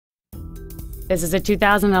This is a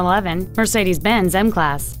 2011 Mercedes-Benz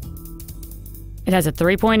M-Class. It has a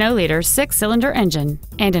 3.0-liter six-cylinder engine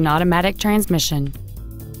and an automatic transmission.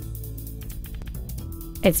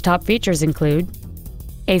 Its top features include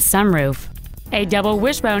a sunroof, a double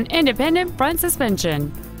wishbone independent front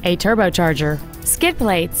suspension, a turbocharger, skid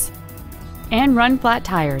plates, and run-flat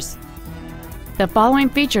tires. The following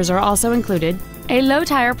features are also included: a low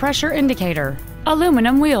tire pressure indicator,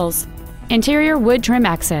 aluminum wheels, interior wood trim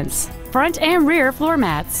accents, front and rear floor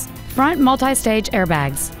mats, front multi-stage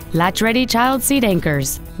airbags, latch-ready child seat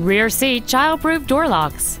anchors, rear seat child-proof door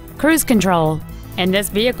locks, cruise control, and this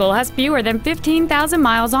vehicle has fewer than 15,000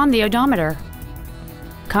 miles on the odometer.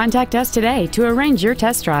 Contact us today to arrange your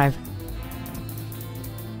test drive.